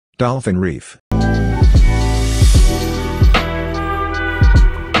Dolphin Reef.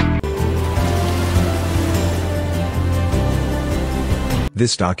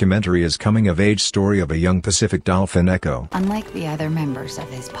 This documentary is coming-of-age story of a young Pacific dolphin echo. Unlike the other members of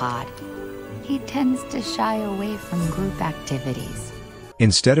his pod, he tends to shy away from group activities.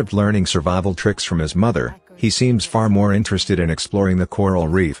 Instead of learning survival tricks from his mother, he seems far more interested in exploring the coral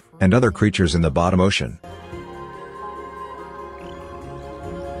reef and other creatures in the bottom ocean.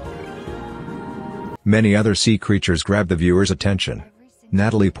 Many other sea creatures grab the viewer's attention.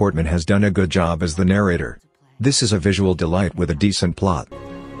 Natalie Portman has done a good job as the narrator. This is a visual delight with a decent plot.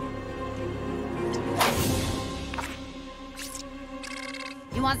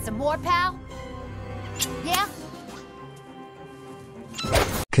 You want some more, pal? Yeah?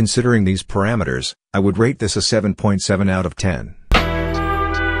 Considering these parameters, I would rate this a 7.7 out of 10.